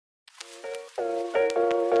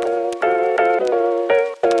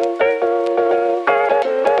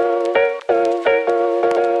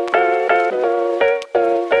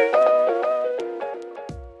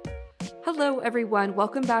everyone.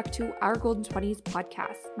 Welcome back to our Golden 20s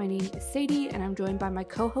podcast. My name is Sadie, and I'm joined by my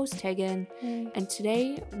co-host, Tegan. Hey. And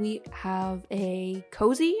today we have a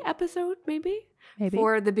cozy episode, maybe, Maybe.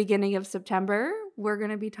 for the beginning of September. We're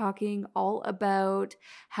going to be talking all about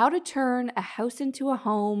how to turn a house into a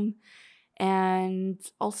home and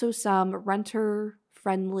also some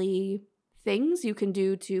renter-friendly things you can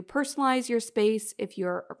do to personalize your space if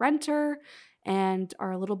you're a renter and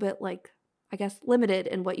are a little bit limited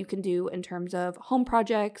in what you can do in terms of home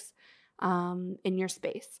projects in your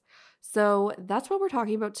space. So that's what we're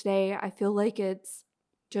talking about today. I feel like it's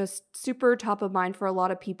just super top of mind for a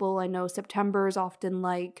lot of people. I know September is often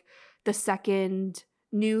like the second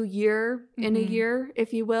new year in a year,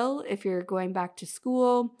 if you will. If you're going back to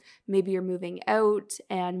school, maybe you're moving out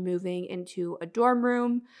and moving into a dorm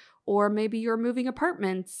room, or maybe you're moving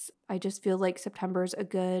apartments. I just feel like September is a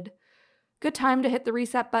good time to hit the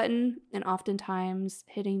reset button, and oftentimes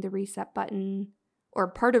hitting the reset button, or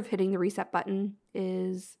part of hitting the reset button,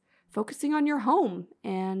 is focusing on your home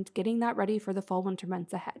and getting that ready for the fall winter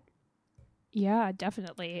months ahead. Yeah,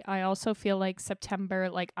 definitely. I also feel like September,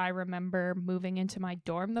 I remember moving into my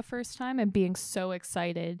dorm the first time and being so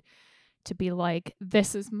excited to be like,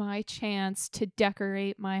 this is my chance to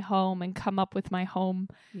decorate my home and come up with my home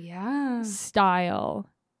style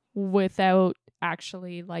without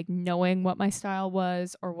actually knowing what my style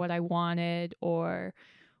was or what I wanted or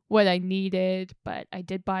what I needed. But I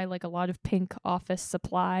did buy a lot of pink office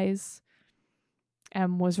supplies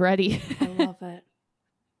and was ready. I love it.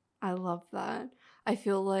 I love that. I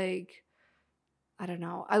feel like, I don't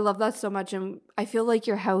know, I love that so much. And I feel like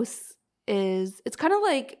your house it's kind of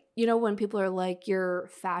like, when people are like, your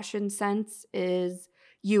fashion sense is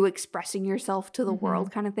you expressing yourself to the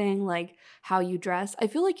world kind of thing, like how you dress. I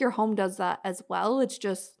feel like your home does that as well. It's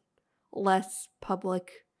just less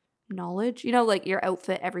public knowledge. Like your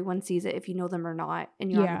outfit, everyone sees it if you know them or not,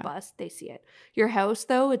 and you're on the bus, they see it. Your house,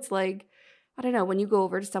 though, it's like, I don't know, when you go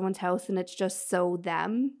over to someone's house and it's just so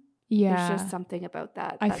them. Yeah. There's just something about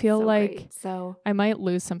that. I feel so like great. So I might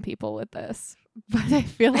lose some people with this, but I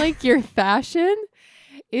feel like your fashion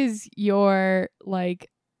is your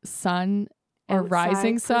sun or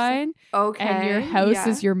rising sign. Okay. And your house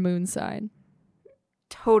is your moon sign.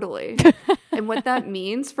 Totally. And what that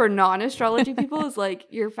means for non-astrology people is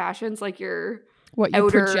your fashion's your what you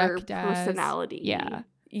outer project personality. As. Yeah.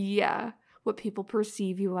 Yeah. What people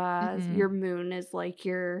perceive you as. Your moon is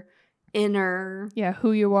your inner. Yeah,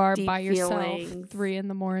 who you are by yourself. Feelings. 3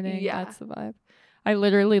 a.m. Yeah. That's the vibe. I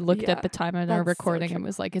literally looked at the time in our recording and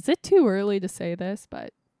was like, is it too early to say this?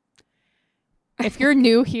 But if you're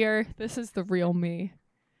new here, this is the real me.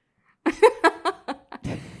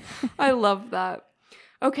 I love that.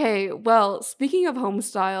 Okay, well, speaking of home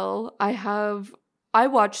style, I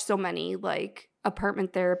watch so many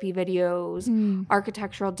apartment therapy videos,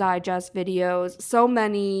 architectural digest videos, so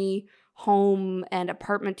many home and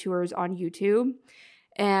apartment tours on YouTube.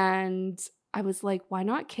 And I was like, why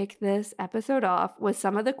not kick this episode off with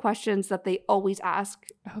some of the questions that they always ask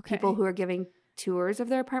people who are giving tours of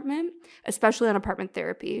their apartment, especially on apartment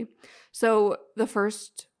therapy. So the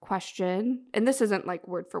first question, and this isn't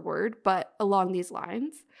word for word, but along these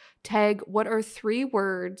lines, Tag, what are 3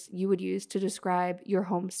 words you would use to describe your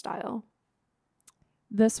home style?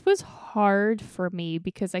 This was hard for me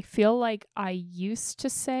because I feel like I used to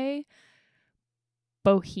say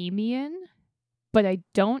bohemian, but I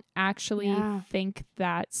don't actually think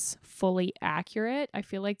that's fully accurate. I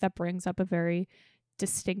feel like that brings up a very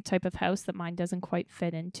distinct type of house that mine doesn't quite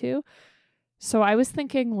fit into. So I was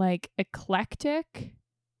thinking eclectic,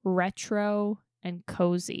 retro, and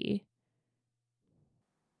cozy.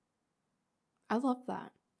 I love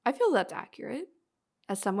that. I feel that's accurate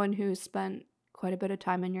as someone who's spent quite a bit of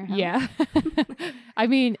time in your house. Yeah. I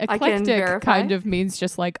mean, eclectic kind of means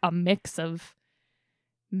just a mix of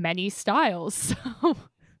many styles. So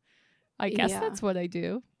I guess that's what I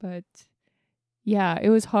do. But yeah, it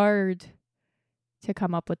was hard to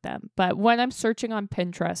come up with them. But when I'm searching on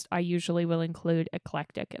Pinterest, I usually will include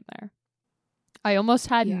eclectic in there. I almost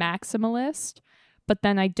had maximalist, but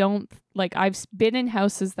then I don't I've been in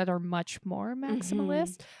houses that are much more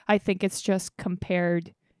maximalist. I think it's just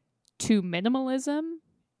compared to minimalism.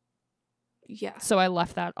 Yeah. So I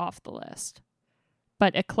left that off the list.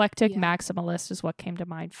 But eclectic maximalist is what came to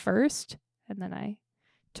mind first. And then I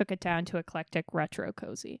took it down to eclectic retro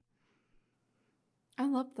cozy. I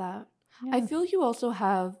love that. Yeah. I feel you also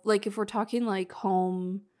have, if we're talking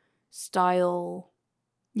home style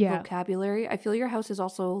vocabulary, I feel your house is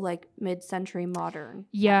also mid-century modern.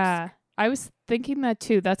 Yeah. I was thinking that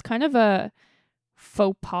too. That's kind of a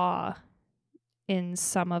faux pas in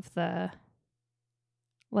some of the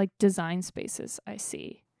like design spaces I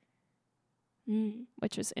see,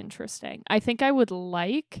 which is interesting. I think I would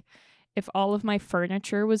like if all of my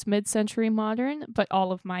furniture was mid-century modern, but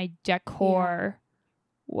all of my decor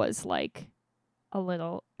was like a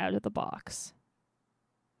little out of the box.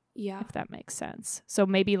 Yeah. If that makes sense. So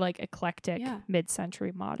maybe like eclectic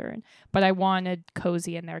mid-century modern, but I wanted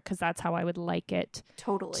cozy in there because that's how I would like it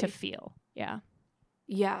to feel. Yeah.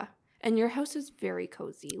 Yeah. And your house is very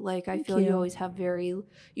cozy. Like, I feel you always have you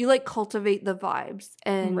like cultivate the vibes.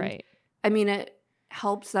 And I mean, it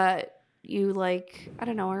helps that you like, I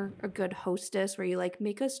don't know, are a good hostess where you like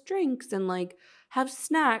make us drinks and like have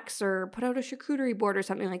snacks or put out a charcuterie board or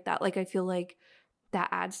something like that. Like, I feel like that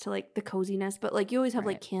adds to like the coziness, but like you always have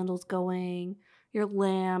like candles going, your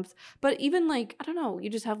lamps, but even like, I don't know, you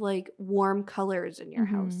just have like warm colors in your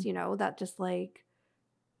house, you know, that just like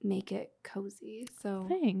make it cozy. So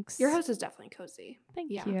thanks. Your house is definitely cozy.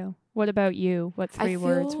 Thank you. What about you? What 3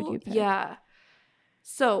 words would you pick? Yeah.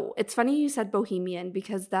 So it's funny you said bohemian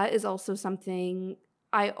because that is also something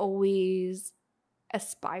I always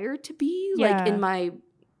aspire to be, like in my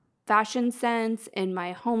fashion sense, in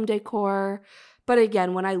my home decor. But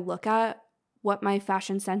again, when I look at what my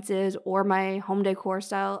fashion sense is or my home decor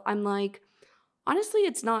style, I'm like, honestly,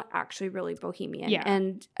 it's not actually really bohemian. Yeah.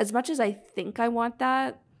 And as much as I think I want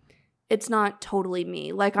that, it's not totally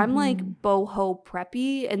me. Like, I'm like boho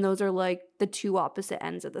preppy, and those are like the two opposite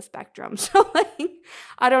ends of the spectrum. So like,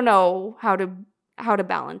 I don't know how to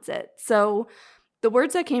balance it. So the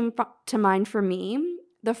words that came to mind for me,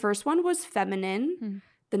 the first one was feminine.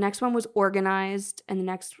 The next one was organized, and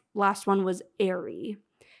the last one was airy.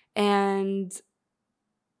 And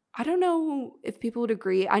I don't know if people would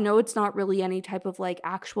agree. I know it's not really any type of like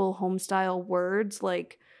actual home style words.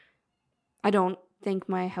 Like, I don't think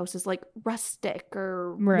my house is like rustic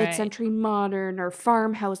or mid-century modern or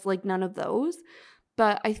farmhouse, like none of those.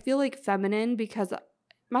 But I feel like feminine because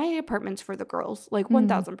my apartment's for the girls, like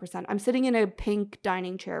 1000%. I'm sitting in a pink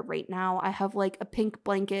dining chair right now. I have like a pink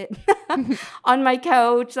blanket on my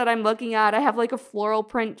couch that I'm looking at. I have like a floral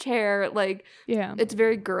print chair. Like, it's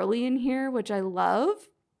very girly in here, which I love.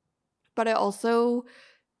 But I also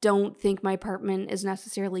don't think my apartment is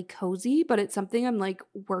necessarily cozy, but it's something I'm like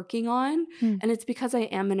working on. And it's because I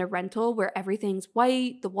am in a rental where everything's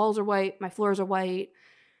white, the walls are white, my floors are white,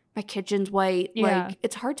 my kitchen's white. Like,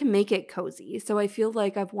 it's hard to make it cozy. So I feel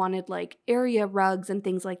like I've wanted like area rugs and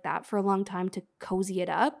things like that for a long time to cozy it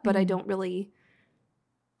up, but I don't really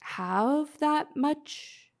have that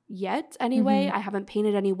much yet anyway. I haven't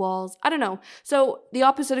painted any walls. I don't know. So the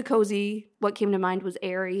opposite of cozy, what came to mind was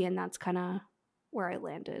airy, and that's kind of where I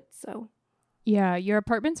landed. So yeah, your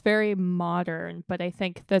apartment's very modern, but I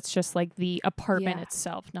think that's just like the apartment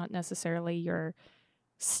itself, not necessarily your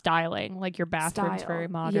styling. Like, your bathroom's very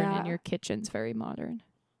modern and your kitchen's very modern.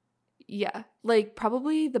 Yeah, like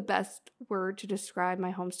probably the best word to describe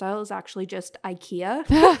my home style is actually just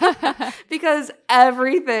IKEA because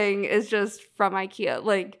everything is just from IKEA.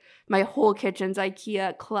 Like, my whole kitchen's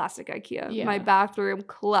IKEA, classic IKEA. My bathroom,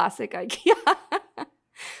 classic IKEA.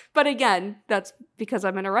 But again, that's because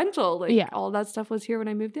I'm in a rental. Like, all that stuff was here when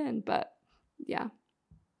I moved in. But yeah,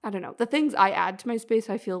 I don't know. The things I add to my space,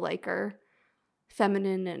 I feel like, are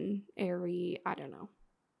feminine and airy. I don't know.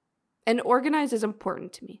 And organized is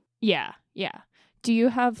important to me. Yeah. Do you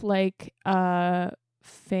have like a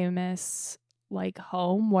famous like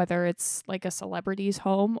home, whether it's like a celebrity's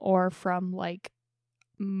home or from like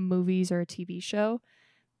movies or a TV show,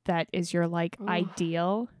 that is your like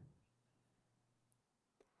ideal?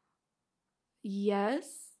 Yes,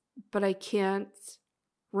 but I can't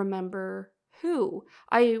remember who.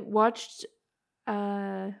 I watched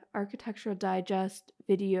Architectural Digest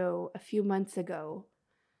video a few months ago,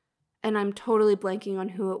 and I'm totally blanking on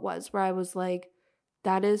who it was, where I was like,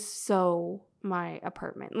 that is so my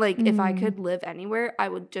apartment. Like, if I could live anywhere, I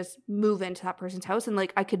would just move into that person's house, and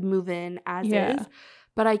like I could move in as is.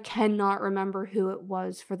 But I cannot remember who it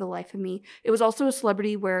was for the life of me. It was also a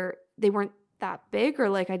celebrity where they weren't that big, or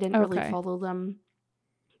like I didn't really follow them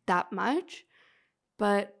that much.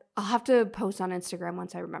 But I'll have to post on Instagram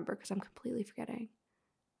once I remember because I'm completely forgetting.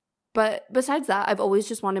 But besides that, I've always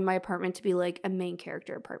just wanted my apartment to be like a main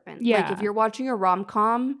character apartment. Yeah. Like, if you're watching a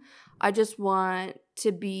rom-com, I just want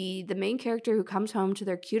to be the main character who comes home to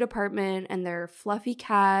their cute apartment and their fluffy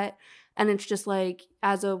cat. And it's just like,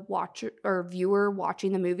 as a watcher or viewer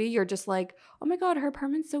watching the movie, you're just like, oh my God, her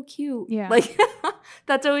apartment's so cute. Yeah. Like,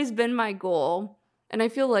 that's always been my goal. And I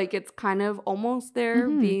feel like it's kind of almost there,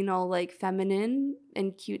 being all like feminine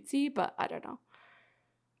and cutesy, but I don't know.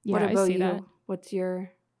 Yeah, what about you? That. What's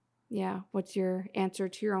your answer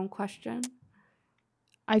to your own question?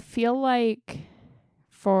 I feel like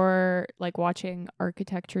for like watching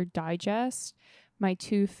Architecture Digest, my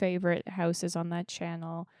 2 favorite houses on that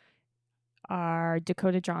channel are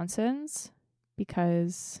Dakota Johnson's,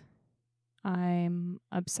 because I'm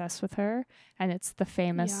obsessed with her, and it's the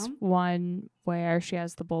famous one where she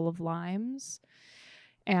has the bowl of limes,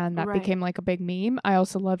 and that became like a big meme. I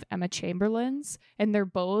also love Emma Chamberlain's, and they're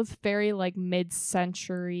both very like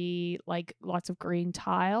mid-century, like lots of green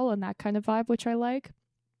tile and that kind of vibe, which I like.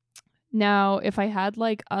 Now, if I had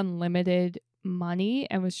like unlimited money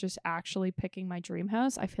and was just actually picking my dream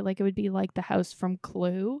house, I feel like it would be like the house from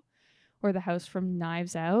Clue or the house from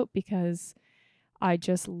Knives Out, because I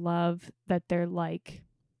just love that they're like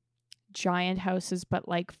giant houses, but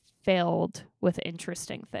like filled with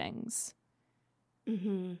interesting things.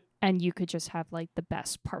 Mm-hmm. And you could just have like the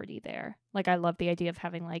best party there. Like, I love the idea of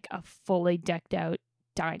having like a fully decked out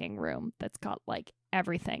dining room that's got like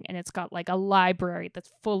everything, and it's got like a library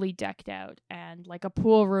that's fully decked out, and like a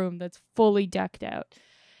pool room that's fully decked out,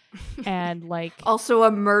 and like also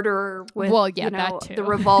a murderer with that too. The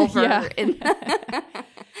revolver.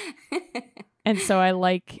 And so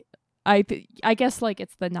I guess like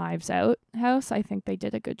it's the Knives Out house. I think they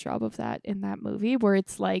did a good job of that in that movie, where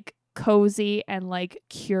it's like cozy and like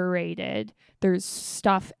curated. There's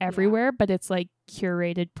stuff everywhere, but it's like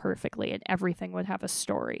curated perfectly, and everything would have a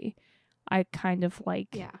story. I kind of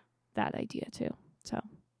like that idea too. So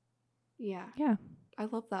yeah, I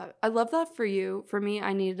love that for you. For me,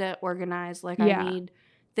 I need it organized. Like I need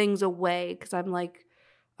things away, because I'm like,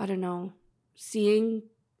 I don't know, seeing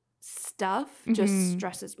stuff just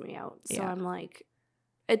stresses me out. So I'm like,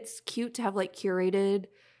 it's cute to have like curated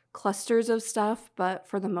clusters of stuff, but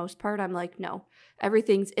for the most part, I'm like, no,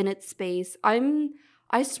 everything's in its space.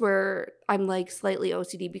 I swear I'm like slightly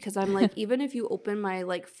OCD, because I'm like, even if you open my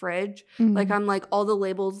like fridge, like I'm like, all the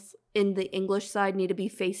labels in the English side need to be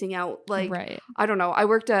facing out. Like, I don't know. I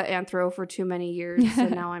worked at Anthro for too many years, so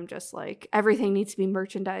now I'm just like, everything needs to be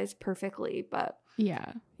merchandised perfectly. But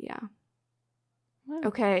yeah.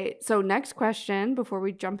 Okay, so next question before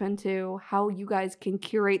we jump into how you guys can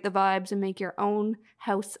curate the vibes and make your own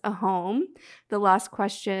house a home. The last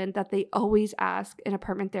question that they always ask in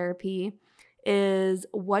apartment therapy is,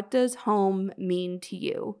 what does home mean to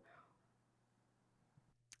you?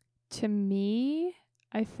 To me,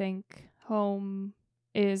 I think home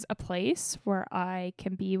is a place where I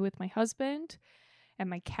can be with my husband and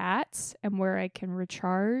my cats, and where I can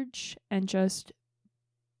recharge and just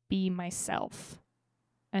be myself.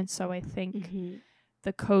 And so I think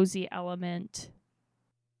the cozy element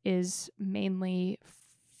is mainly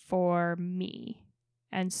for me.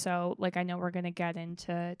 And so, like, I know we're going to get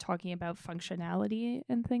into talking about functionality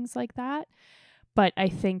and things like that, but I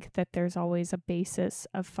think that there's always a basis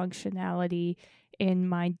of functionality in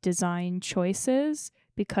my design choices,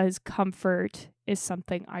 because comfort is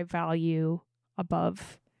something I value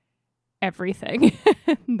above everything.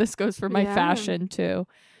 This goes for my fashion too.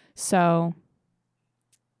 So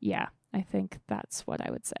yeah, I think that's what I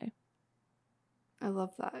would say. I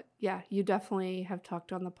love that. Yeah, you definitely have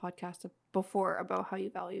talked on the podcast before about how you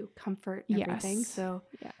value comfort and everything. So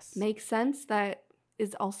makes sense that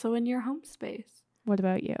is also in your home space. What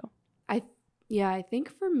about you? I think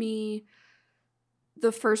for me,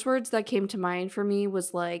 the first words that came to mind for me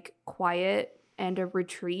was like quiet and a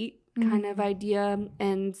retreat kind of idea,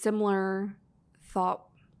 and similar thought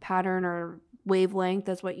pattern or wavelength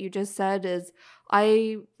as what you just said is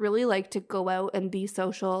I really like to go out and be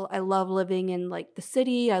social. I love living in like the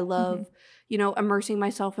city. I love, immersing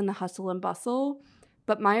myself in the hustle and bustle.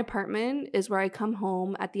 But my apartment is where I come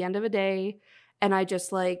home at the end of a day and I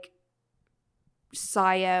just like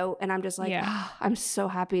sigh out, and I'm just like, I'm so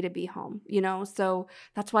happy to be home, So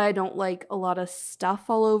that's why I don't like a lot of stuff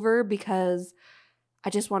all over, because I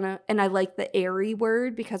just want to, and I like the airy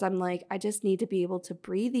word, because I'm like, I just need to be able to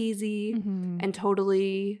breathe easy and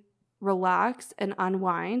totally relax and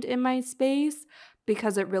unwind in my space,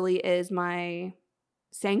 because it really is my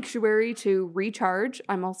sanctuary to recharge.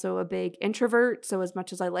 I'm also a big introvert, so as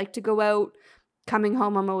much as I like to go out, coming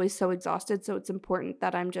home, I'm always so exhausted. So it's important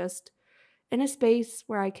that I'm just in a space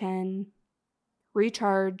where I can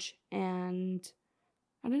recharge, and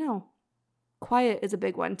I don't know. Quiet is a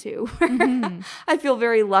big one too. I feel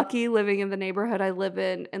very lucky living in the neighborhood I live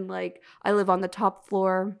in, and like I live on the top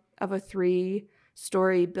floor of a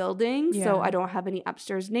 3-story building, so I don't have any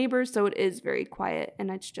upstairs neighbors, so it is very quiet,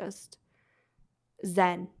 and it's just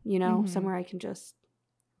zen, somewhere I can just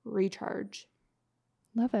recharge.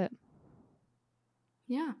 Love it.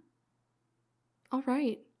 Yeah. All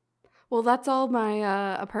right. Well, that's all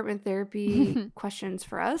my apartment therapy questions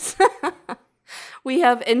for us. We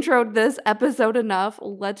have introed this episode enough.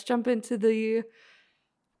 Let's jump into the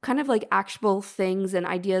kind of like actionable things and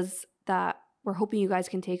ideas that we're hoping you guys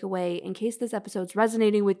can take away in case this episode's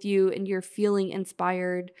resonating with you and you're feeling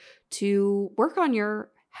inspired to work on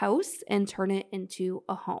your house and turn it into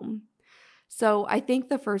a home. So I think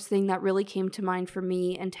the first thing that really came to mind for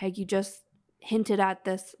me, and Tag, you just hinted at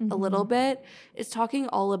this a little bit, is talking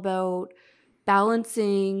all about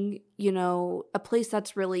balancing, you know, a place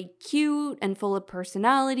that's really cute and full of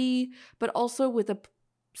personality, but also with a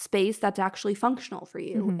space that's actually functional for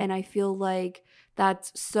you. And I feel like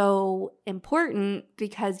that's so important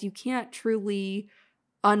because you can't truly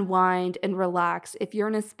unwind and relax if you're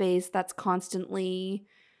in a space that's constantly,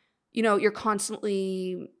 you know, you're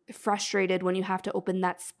constantly frustrated when you have to open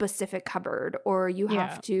that specific cupboard, or you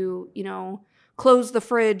have to, you know, close the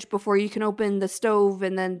fridge before you can open the stove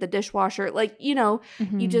and then the dishwasher. Like, you know,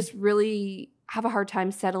 you just really have a hard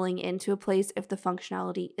time settling into a place if the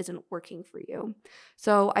functionality isn't working for you.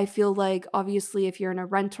 So I feel like obviously if you're in a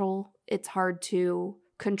rental, it's hard to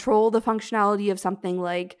control the functionality of something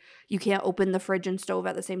like you can't open the fridge and stove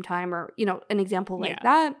at the same time, or, you know, an example like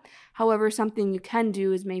that. However, something you can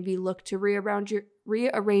do is maybe look to rearrange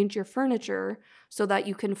your furniture so that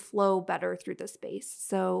you can flow better through the space.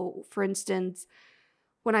 So for instance,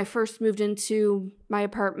 when I first moved into my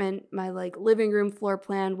apartment, my like living room floor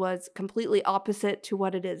plan was completely opposite to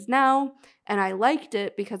what it is now. And I liked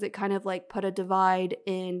it because it kind of like put a divide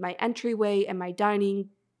in my entryway and my dining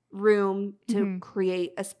room to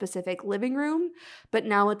create a specific living room. But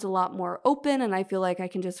now it's a lot more open and I feel like I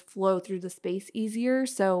can just flow through the space easier.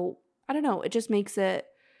 So I don't know, it just makes it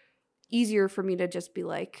easier for me to just be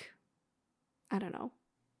like, I don't know,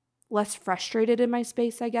 less frustrated in my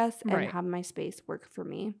space, I guess, and have my space work for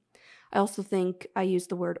me. I also think I use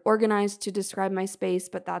the word organized to describe my space,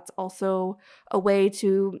 but that's also a way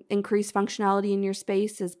to increase functionality in your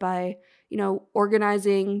space is by, you know,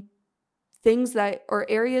 organizing things that, or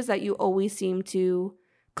areas that you always seem to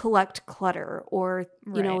collect clutter, or,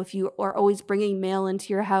 you know, if you are always bringing mail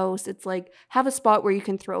into your house, it's like have a spot where you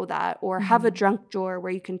can throw that, or have a junk drawer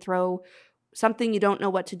where you can throw something you don't know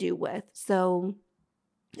what to do with. So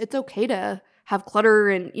it's okay to have clutter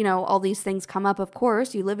and, you know, all these things come up. Of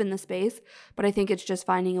course, you live in the space, but I think it's just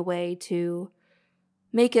finding a way to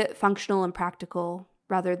make it functional and practical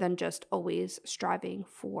rather than just always striving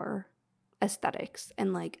for aesthetics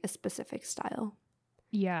and like a specific style.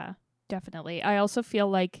 Yeah, definitely. I also feel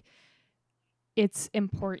like it's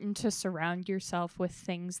important to surround yourself with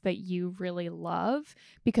things that you really love,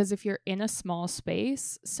 because if you're in a small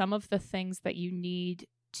space, some of the things that you need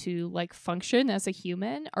to like function as a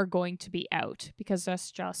human are going to be out, because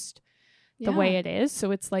that's just the way it is. So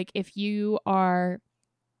it's like if you are,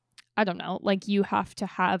 I don't know, like you have to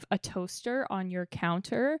have a toaster on your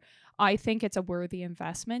counter, I think it's a worthy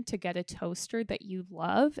investment to get a toaster that you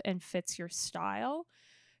love and fits your style,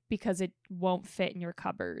 because it won't fit in your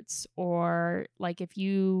cupboards. Or like if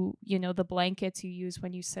you know, the blankets you use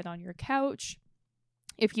when you sit on your couch,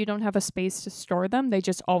 if you don't have a space to store them, they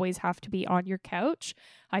just always have to be on your couch.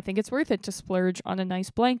 I think it's worth it to splurge on a nice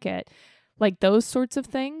blanket. Like those sorts of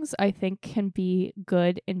things, I think can be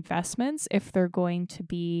good investments if they're going to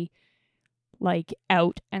be like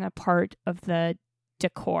out and a part of the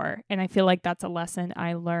decor. And I feel like that's a lesson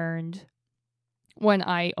I learned when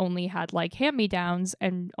I only had like hand-me-downs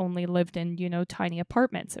and only lived in, you know, tiny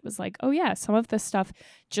apartments. It was like, oh yeah, some of this stuff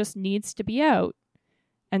just needs to be out.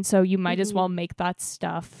 And so you might as well make that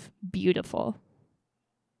stuff beautiful.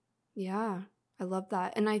 Yeah, I love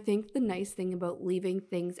that. And I think the nice thing about leaving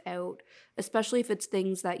things out, especially if it's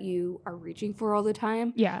things that you are reaching for all the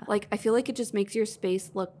time, like I feel like it just makes your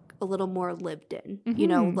space look a little more lived in. You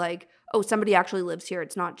know, like, oh, somebody actually lives here.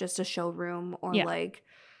 It's not just a showroom, or like,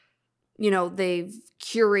 you know, they've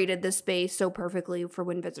curated the space so perfectly for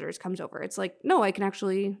when visitors comes over. It's like, no, I can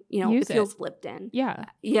actually, you know, it feels lived in.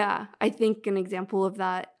 Yeah. I think an example of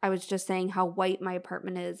that, I was just saying how white my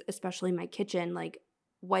apartment is, especially my kitchen, like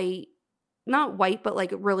white, not white, but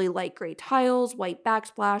like really light gray tiles, white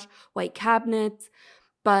backsplash, white cabinets.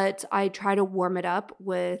 But I try to warm it up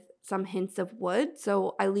with some hints of wood.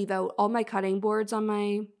 So I leave out all my cutting boards on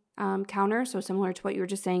my counter, so similar to what you were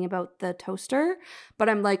just saying about the toaster, but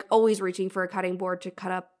I'm like always reaching for a cutting board to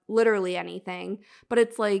cut up literally anything. But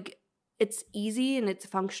it's like it's easy and it's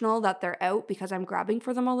functional that they're out because I'm grabbing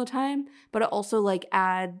for them all the time, but it also like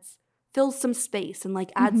fills some space and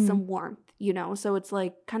like adds some warmth, you know? So it's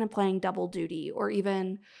like kind of playing double duty. Or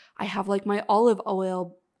even I have like my olive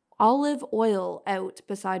oil out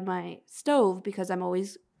beside my stove because I'm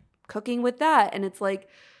always cooking with that, and it's like,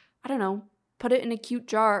 I don't know, put it in a cute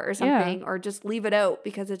jar or something, or just leave it out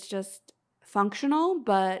because it's just functional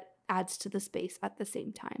but adds to the space at the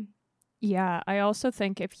same time. Yeah, I also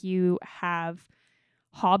think if you have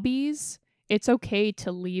hobbies, it's okay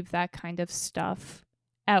to leave that kind of stuff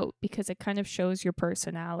out because it kind of shows your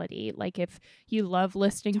personality. Like if you love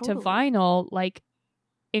listening to Totally. vinyl, like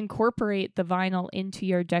incorporate the vinyl into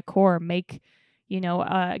your decor. Make,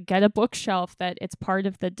 get a bookshelf that it's part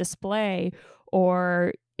of the display.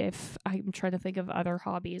 Or if I'm trying to think of other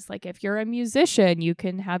hobbies, like if you're a musician, you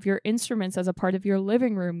can have your instruments as a part of your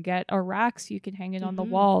living room. Get a rack so you can hang it on the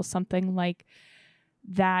wall, something like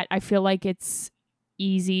that. I feel like it's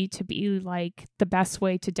easy to be like the best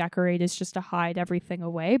way to decorate is just to hide everything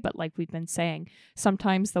away, but like we've been saying,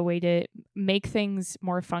 sometimes the way to make things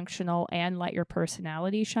more functional and let your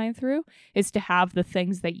personality shine through is to have the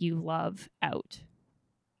things that you love out.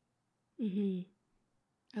 I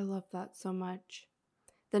love that so much.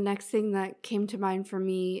 The next thing that came to mind for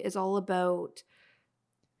me is all about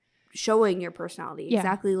showing your personality,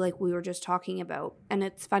 exactly like we were just talking about. And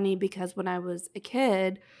it's funny because when I was a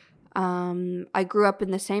kid, I grew up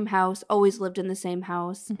in the same house, always lived in the same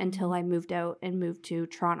house until I moved out and moved to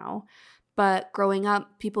Toronto. But growing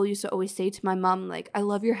up, people used to always say to my mom, like, I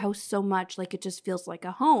love your house so much. Like, it just feels like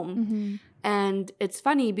a home. And it's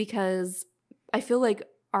funny because I feel like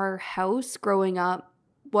our house growing up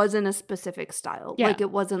wasn't a specific style. Like, it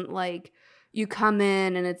wasn't like you come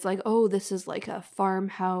in and it's like, oh, this is like a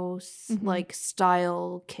farmhouse, like,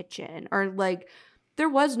 style kitchen. Or, like, there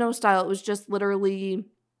was no style. It was just literally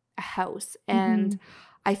a house. And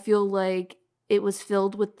I feel like it was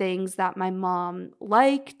filled with things that my mom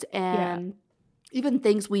liked and even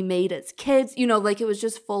things we made as kids, like it was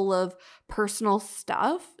just full of personal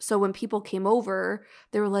stuff. So when people came over,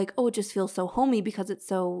 they were like, oh, it just feels so homey because it's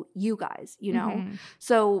so you guys,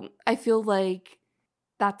 So I feel like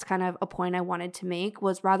that's kind of a point I wanted to make,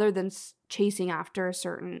 was rather than chasing after a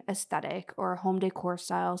certain aesthetic or home decor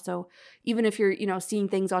style. So even if you're, seeing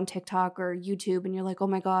things on TikTok or YouTube and you're like, oh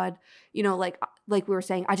my God, like we were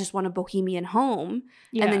saying, I just want a bohemian home.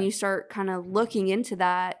 And then you start kind of looking into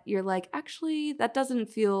that. You're like, actually, that doesn't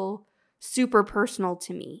feel super personal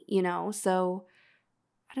to me, So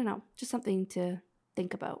I don't know, just something to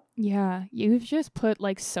think about. Yeah, you've just put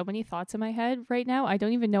like so many thoughts in my head right now. I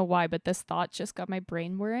don't even know why, but this thought just got my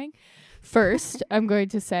brain whirring. First, I'm going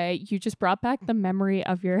to say you just brought back the memory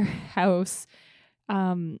of your house.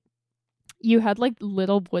 You had like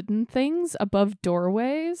little wooden things above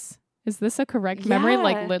doorways. Is this a correct memory?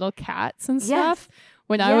 Like little cats and stuff?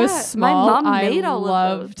 When I was small, my mom made all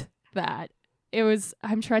loved that. It was,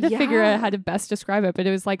 I'm trying to figure out how to best describe it, but it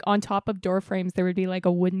was like on top of door frames, there would be like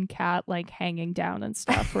a wooden cat like hanging down and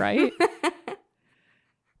stuff, right?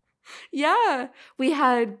 Yeah. We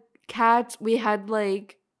had cats. We had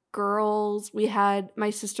like girls. My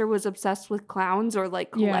sister was obsessed with clowns or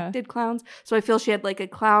like collected clowns. So I feel she had like a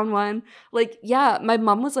clown one. Like, yeah, my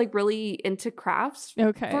mom was like really into crafts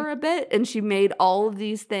for a bit, and she made all of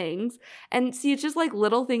these things. And see, it's just like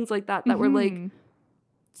little things like that were like,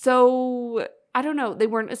 so I don't know. They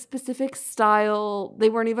weren't a specific style. They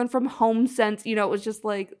weren't even from Home Sense. It was just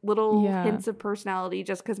like little hints of personality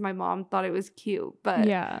just because my mom thought it was cute. But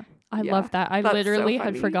I love that. I literally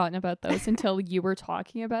had forgotten about those until you were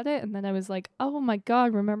talking about it. And then I was like, oh my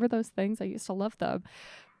God, remember those things? I used to love them.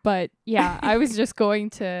 But yeah, I was just going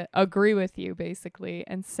to agree with you basically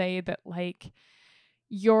and say that like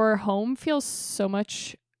your home feels so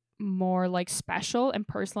much more like special and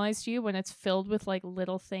personalized to you when it's filled with like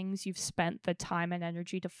little things you've spent the time and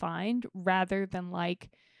energy to find, rather than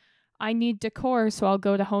like, I need decor, so I'll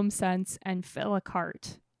go to HomeSense and fill a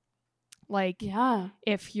cart. Like,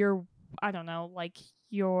 if you're, I don't know, like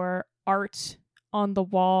your art on the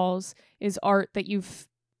walls is art that you've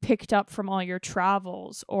picked up from all your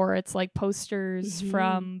travels, or it's like posters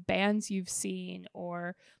from bands you've seen,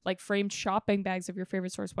 or like framed shopping bags of your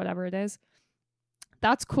favorite stores, whatever it is.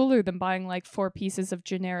 That's cooler than buying like 4 pieces of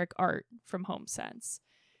generic art from HomeSense.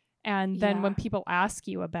 And then when people ask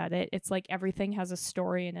you about it, it's like everything has a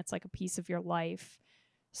story and it's like a piece of your life.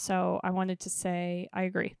 So I wanted to say, I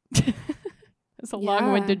agree. It's a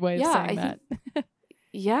long-winded way of saying that.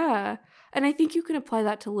 Yeah. And I think you can apply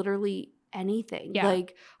that to literally anything.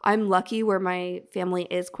 Like, I'm lucky where my family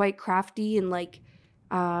is quite crafty and like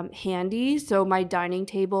handy. So my dining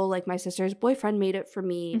table, like my sister's boyfriend made it for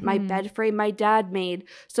me. My bed frame, my dad made.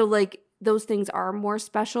 So like those things are more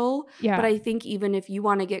special. But I think even if you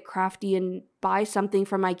want to get crafty and buy something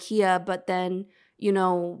from IKEA, but then,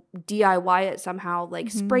 DIY it somehow,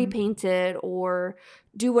 like spray paint it or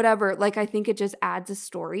do whatever. Like, I think it just adds a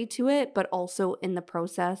story to it, but also in the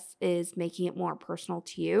process is making it more personal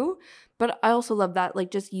to you. But I also love that,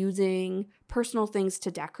 like, just using personal things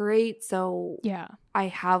to decorate. So I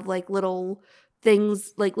have like little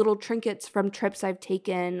things like little trinkets from trips I've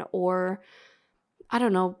taken, or I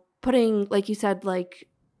don't know, putting, like you said, like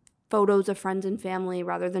photos of friends and family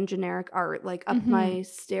rather than generic art, like up my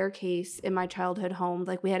staircase in my childhood home.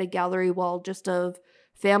 Like we had a gallery wall just of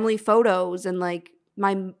family photos and like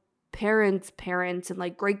my parents' parents and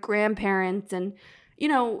like great grandparents, and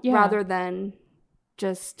rather than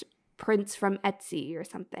just prints from Etsy or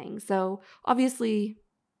something. So obviously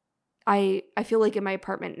I feel like in my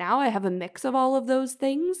apartment now I have a mix of all of those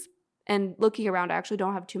things. And looking around, I actually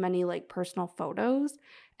don't have too many like personal photos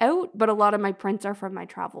out, but a lot of my prints are from my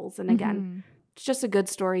travels. And again, it's just a good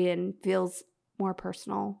story and feels more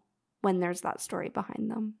personal when there's that story behind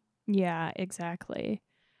them. Yeah, exactly.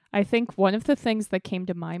 I think one of the things that came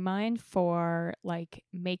to my mind for like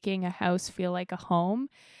making a house feel like a home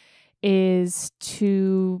is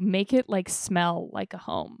to make it like smell like a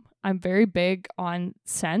home. I'm very big on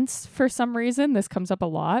scents for some reason. This comes up a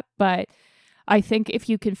lot, but I think if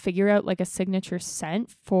you can figure out like a signature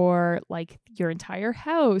scent for like your entire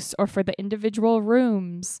house or for the individual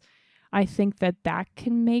rooms, I think that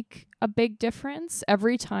can make a big difference.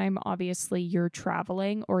 Every time, obviously, you're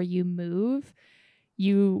traveling or you move,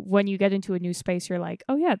 when you get into a new space, you're like,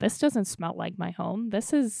 oh yeah, this doesn't smell like my home.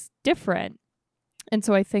 This is different. And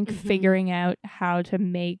so I think figuring out how to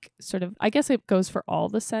make sort of, I guess it goes for all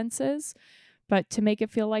the senses, but to make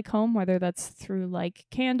it feel like home, whether that's through like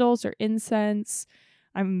candles or incense.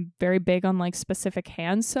 I'm very big on like specific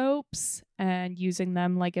hand soaps and using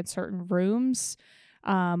them like in certain rooms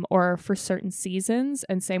or for certain seasons.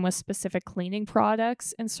 And same with specific cleaning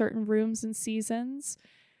products in certain rooms and seasons.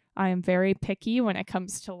 I am very picky when it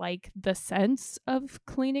comes to like the scents of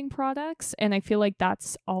cleaning products. And I feel like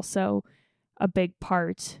that's also a big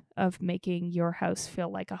part of making your house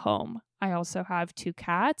feel like a home. I also have 2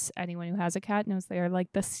 cats. Anyone who has a cat knows they are like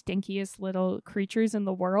the stinkiest little creatures in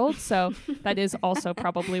the world. So that is also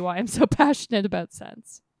probably why I'm so passionate about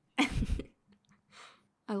scents.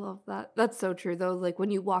 I love that. That's so true, though. Like when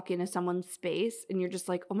you walk into someone's space and you're just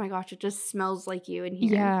like, oh my gosh, it just smells like you in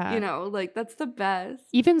here. Yeah. Like that's the best.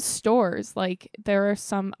 Even stores, like there are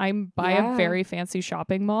some, I'm by a very fancy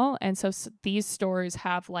shopping mall. And so these stores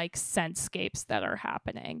have like scentscapes that are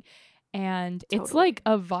happening. And it's like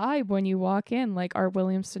a vibe when you walk in. Like our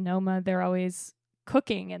Williams Sonoma, they're always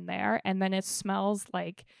cooking in there. And then it smells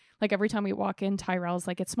like every time we walk in, Tyrell's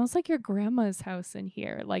like, it smells like your grandma's house in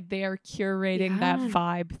here. Like they are curating that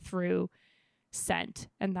vibe through scent.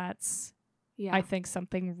 And that's, I think,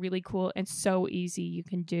 something really cool and so easy you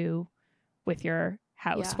can do with your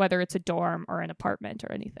house, whether it's a dorm or an apartment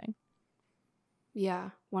or anything. Yeah,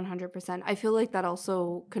 100%. I feel like that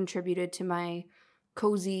also contributed to my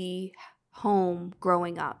cozy home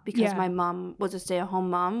growing up because my mom was a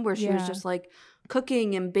stay-at-home mom where she was just like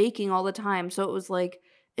cooking and baking all the time. So it was like,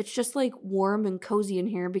 it's just like warm and cozy in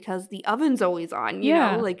here because the oven's always on, you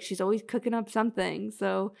know, like she's always cooking up something.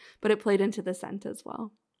 So, but it played into the scent as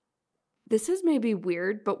well. This is maybe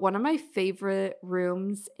weird, but one of my favorite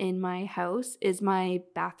rooms in my house is my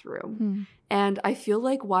bathroom. And I feel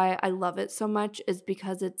like why I love it so much is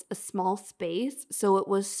because it's a small space. So it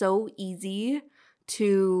was so easy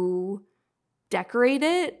to decorate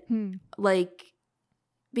it. Like,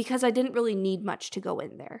 because I didn't really need much to go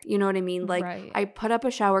in there. You know what I mean? Like I put up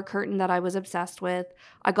a shower curtain that I was obsessed with.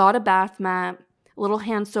 I got a bath mat, a little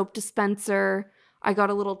hand soap dispenser. I got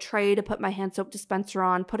a little tray to put my hand soap dispenser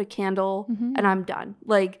on, put a candle, and I'm done.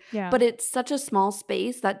 Like, but it's such a small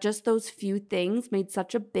space that just those few things made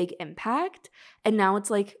such a big impact. And now it's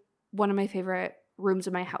like one of my favorite rooms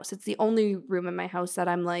in my house. It's the only room in my house that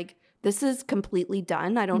I'm like, this is completely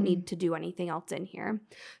done. I don't need to do anything else in here.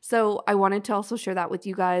 So I wanted to also share that with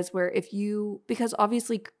you guys where because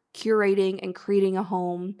obviously curating and creating a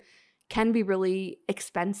home can be really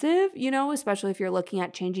expensive, you know, especially if you're looking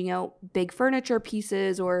at changing out big furniture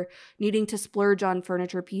pieces or needing to splurge on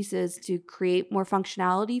furniture pieces to create more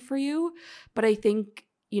functionality for you. But I think,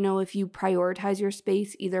 you know, if you prioritize your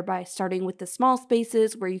space either by starting with the small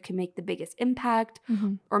spaces where you can make the biggest impact,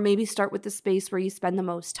 or maybe start with the space where you spend the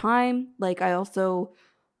most time. Like I also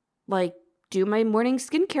like do my morning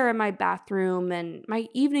skincare in my bathroom and my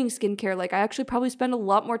evening skincare. Like I actually probably spend a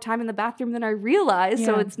lot more time in the bathroom than I realize.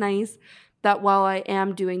 So it's nice that while I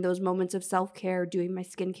am doing those moments of self-care, doing my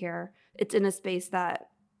skincare, it's in a space that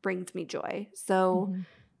brings me joy. So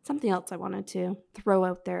something else I wanted to throw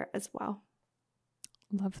out there as well.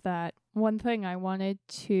 Love that. One thing I wanted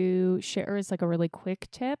to share as like a really quick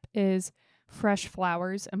tip is fresh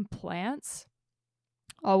flowers and plants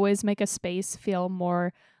always make a space feel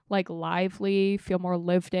more like lively, feel more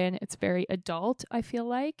lived in. It's very adult, I feel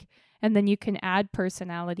like. And then you can add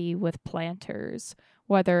personality with planters,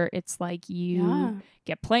 whether it's like you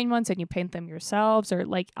get plain ones and you paint them yourselves, or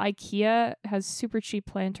like IKEA has super cheap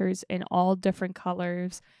planters in all different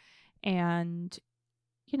colors. And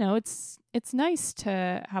you know, it's nice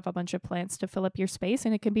to have a bunch of plants to fill up your space,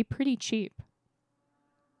 and it can be pretty cheap.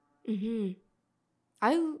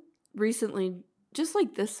 I recently, just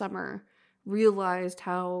like this summer, realized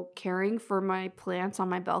how caring for my plants on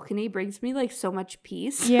my balcony brings me like so much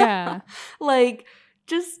peace. Yeah. Like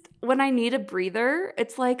just when I need a breather,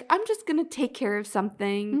 it's like I'm just going to take care of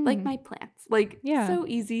something like my plants. Like so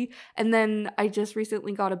easy. And then I just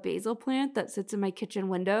recently got a basil plant that sits in my kitchen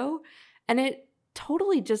window, and it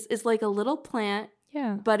totally just is like a little plant.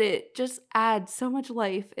 Yeah. But it just adds so much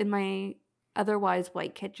life in my otherwise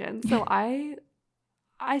white kitchen. So I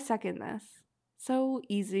second this. So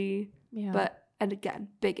easy, but, and again,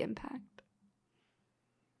 big impact.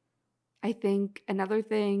 I think another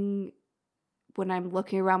thing when I'm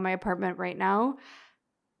looking around my apartment right now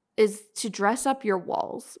is to dress up your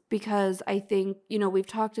walls, because I think, you know, we've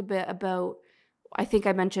talked a bit about, I think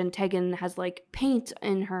I mentioned Tegan has like paint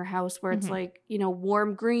in her house where it's like, you know,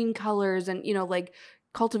 warm green colors and, you know, like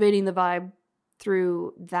cultivating the vibe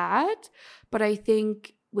through that. But I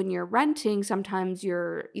think when you're renting, sometimes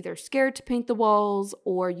you're either scared to paint the walls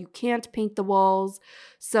or you can't paint the walls.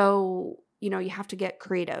 So, you know, you have to get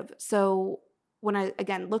creative. So when I,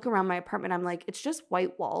 again, look around my apartment, I'm like, it's just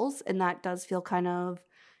white walls. And that does feel kind of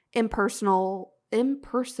impersonal.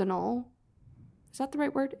 Is that the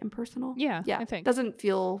right word? Impersonal? Yeah, Yeah. I think. Doesn't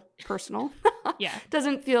feel personal. Yeah.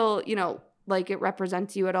 Doesn't feel, you know, like it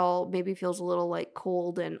represents you at all. Maybe feels a little like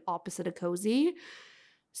cold and opposite of cozy.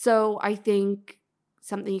 So I think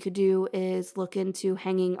something you could do is look into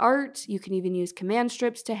hanging art. You can even use command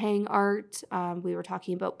strips to hang art. We were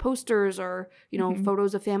talking about posters or, you know,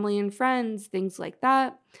 photos of family and friends, things like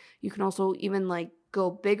that. You can also even like go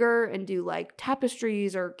bigger and do like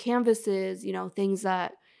tapestries or canvases, you know, things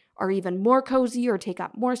that are even more cozy or take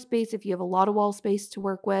up more space if you have a lot of wall space to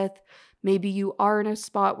work with. Maybe you are in a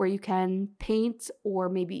spot where you can paint or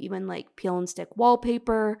maybe even like peel and stick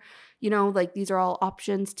wallpaper. You know, like these are all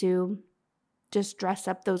options to just dress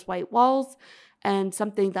up those white walls. And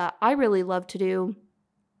something that I really love to do,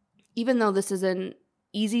 even though this isn't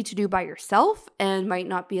easy to do by yourself and might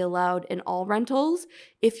not be allowed in all rentals,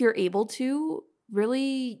 if you're able to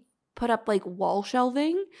really put up like wall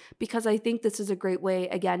shelving, because I think this is a great way,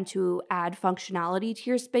 again, to add functionality to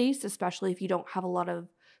your space, especially if you don't have a lot of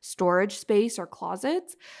storage space or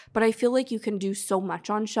closets. But I feel like you can do so much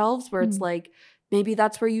on shelves where it's like, maybe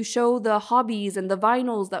that's where you show the hobbies and the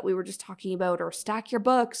vinyls that we were just talking about, or stack your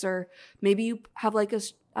books, or maybe you have like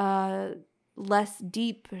a less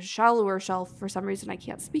deep, shallower shelf. For some reason I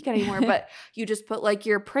can't speak anymore, but you just put like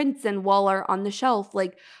your prints and wall art on the shelf.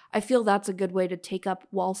 Like I feel that's a good way to take up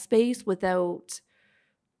wall space without,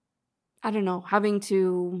 I don't know, having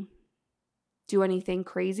to do anything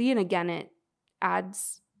crazy. And again, it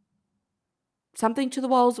adds something to the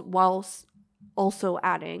walls whilst also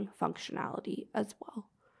adding functionality as well.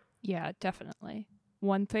 Yeah, definitely.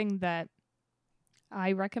 One thing that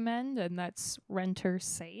I recommend, and that's renter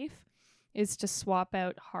safe, is to swap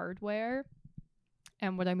out hardware.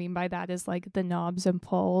 And what I mean by that is like the knobs and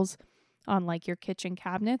pulls on like your kitchen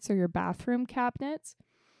cabinets or your bathroom cabinets.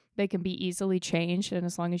 They can be easily changed, and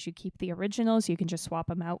as long as you keep the originals, you can just swap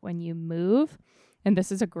them out when you move. And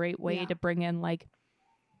this is a great way to bring in like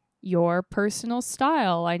your personal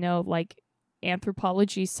style. I know like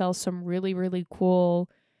Anthropologie sells some really, really cool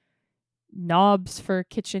knobs for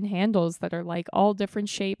kitchen handles that are like all different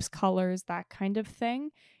shapes, colors, that kind of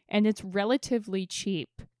thing. And it's relatively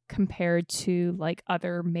cheap compared to like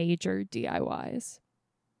other major DIYs.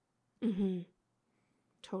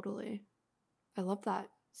 Totally. I love that.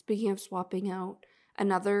 Speaking of swapping out,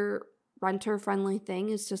 another renter-friendly thing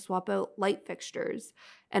is to swap out light fixtures.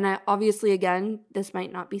 And obviously, again, this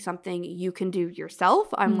might not be something you can do yourself.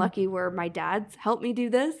 I'm lucky where my dad's helped me do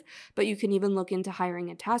this, but you can even look into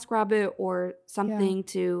hiring a TaskRabbit or something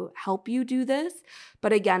to help you do this.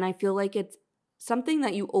 But again, I feel like it's something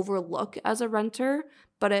that you overlook as a renter,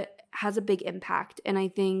 but it has a big impact. And I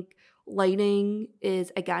think lighting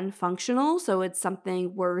is, again, functional. So it's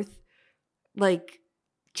something worth like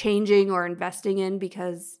changing or investing in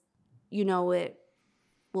because you know it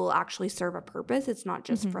will actually serve a purpose. It's not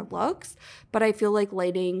just for looks. But I feel like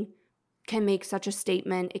lighting can make such a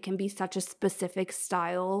statement. It can be such a specific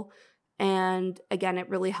style. And again, it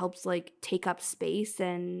really helps like take up space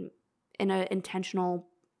and in an intentional,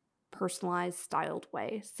 personalized, styled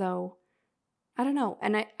way. So I don't know.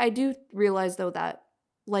 And I do realize though that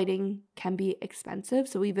lighting can be expensive.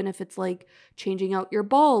 So even if it's like changing out your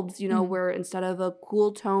bulbs, you know, where instead of a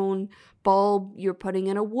cool tone bulb, you're putting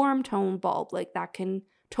in a warm tone bulb, like that can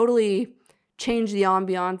totally change the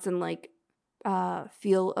ambiance and like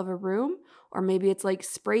feel of a room. Or maybe it's like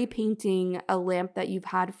spray painting a lamp that you've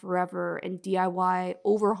had forever and DIY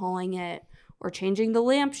overhauling it, or changing the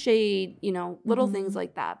lampshade, you know, little things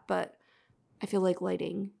like that. But I feel like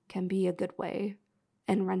lighting can be a good way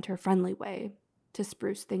and renter-friendly way to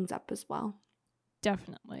spruce things up as well.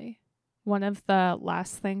 Definitely. One of the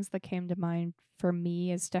last things that came to mind for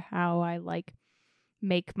me as to how I like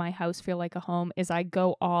make my house feel like a home is I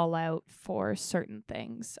go all out for certain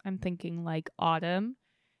things. I'm thinking like autumn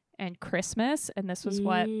and Christmas. And this was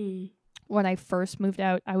what, when I first moved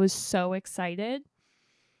out, I was so excited.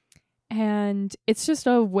 And it's just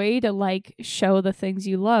a way to like show the things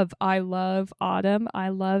you love. I love autumn. I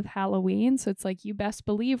love Halloween. So it's like, you best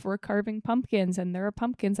believe we're carving pumpkins and there are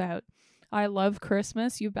pumpkins out. I love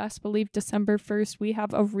Christmas. You best believe December 1st, we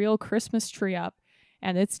have a real Christmas tree up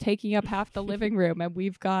and it's taking up half the living room. And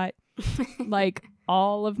we've got like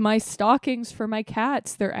all of my stockings for my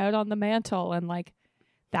cats. They're out on the mantle and like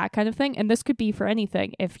that kind of thing. And this could be for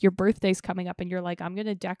anything. If your birthday's coming up and you're like, I'm going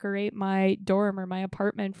to decorate my dorm or my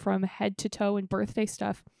apartment from head to toe in birthday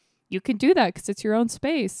stuff, you can do that because it's your own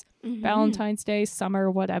space. Valentine's Day, summer,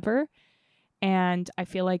 whatever. And I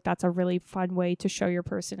feel like that's a really fun way to show your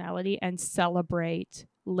personality and celebrate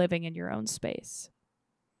living in your own space.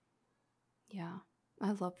 Yeah,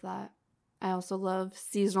 I love that. I also love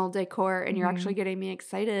seasonal decor, and you're actually getting me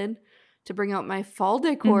excited to bring out my fall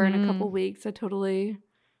decor in a couple weeks. I totally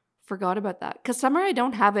forgot about that because summer I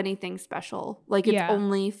don't have anything special. Like it's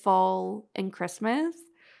only fall and Christmas.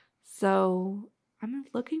 So I'm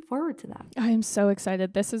looking forward to that. I am so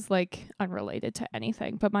excited. This is like unrelated to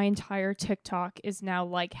anything, but my entire TikTok is now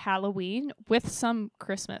like Halloween with some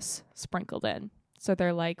Christmas sprinkled in. So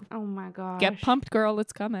they're like, oh my gosh, get pumped, girl,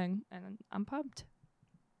 it's coming. And I'm pumped.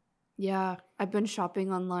 Yeah, I've been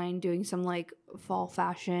shopping online doing some like fall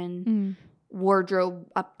fashion wardrobe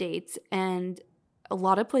updates, and a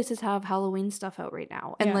lot of places have Halloween stuff out right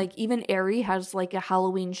now. And like even Aerie has like a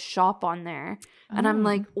Halloween shop on there. And I'm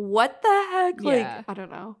like, what the heck? Like, I don't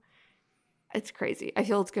know. It's crazy. I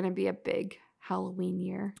feel it's going to be a big Halloween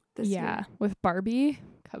year this year. With Barbie.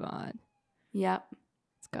 Come on. Yep.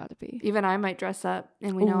 It's got to be. Even I might dress up,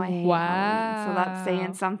 and we know I hate Halloween, so that's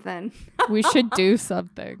saying something. We should do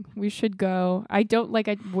something. We should go. I don't like,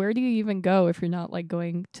 where do you even go if you're not like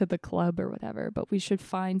going to the club or whatever? But we should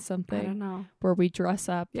find something. I don't know. Where we dress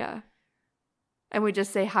up. Yeah. And we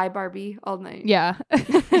just say hi Barbie all night. Yeah.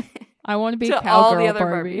 I want to be to cowgirl all the other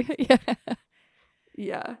Barbie. Yeah.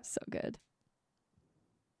 Yeah. So good.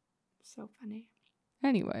 So funny.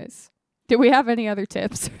 Anyways, do we have any other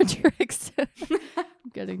tips or tricks? I'm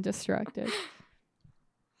getting distracted.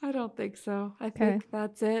 I don't think so. I think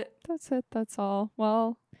that's it. That's it. That's all.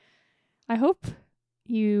 Well, I hope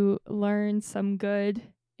you learned some good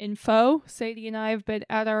info. Sadie and I have been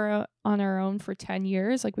on our own for 10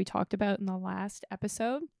 years, like we talked about in the last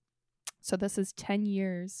episode. So this is 10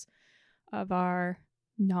 years of our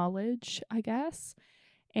knowledge, I guess.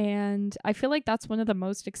 And I feel like that's one of the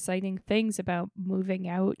most exciting things about moving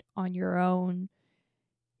out on your own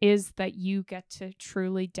is that you get to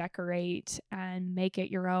truly decorate and make it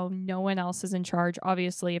your own. No one else is in charge.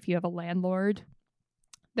 Obviously, if you have a landlord,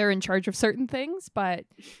 they're in charge of certain things, but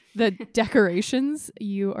the decorations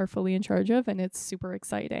you are fully in charge of, and it's super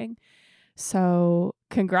exciting. So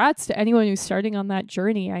congrats to anyone who's starting on that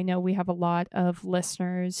journey. I know we have a lot of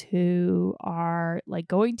listeners who are like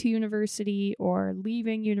going to university or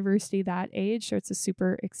leaving university that age. So it's a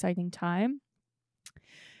super exciting time.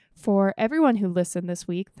 For everyone who listened this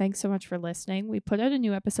week, thanks so much for listening. We put out a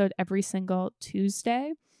new episode every single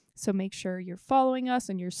Tuesday. So make sure you're following us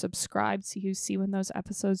and you're subscribed so you see when those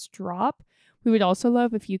episodes drop. We would also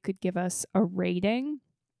love if you could give us a rating.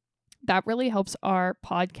 That really helps our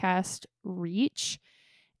podcast reach,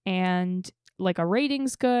 and like a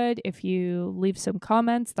rating's good. If you leave some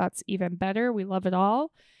comments, that's even better. We love it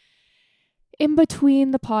all. In between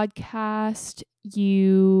the podcast,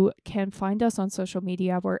 you can find us on social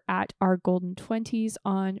media. We're at Our Golden 20s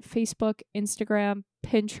on Facebook, Instagram,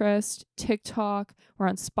 Pinterest, TikTok. We're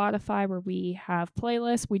on Spotify where we have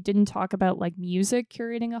playlists. We didn't talk about like music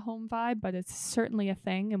curating a home vibe, but it's certainly a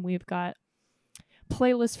thing, and we've got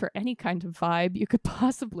playlist for any kind of vibe you could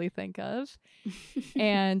possibly think of.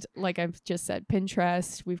 And like I've just said,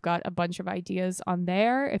 Pinterest, we've got a bunch of ideas on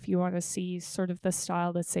there. If you want to see sort of the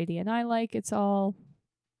style that Sadie and I like, it's all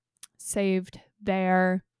saved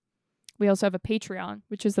there. We also have a Patreon,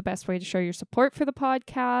 which is the best way to show your support for the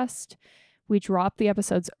podcast. We drop the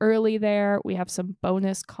episodes early there. We have some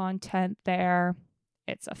bonus content there.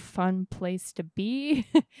 It's a fun place to be.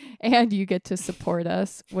 And you get to support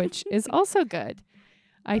us, which is also good.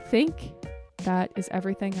 I think that is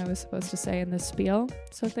everything I was supposed to say in this spiel.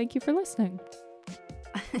 So thank you for listening.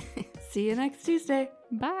 See you next Tuesday.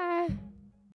 Bye.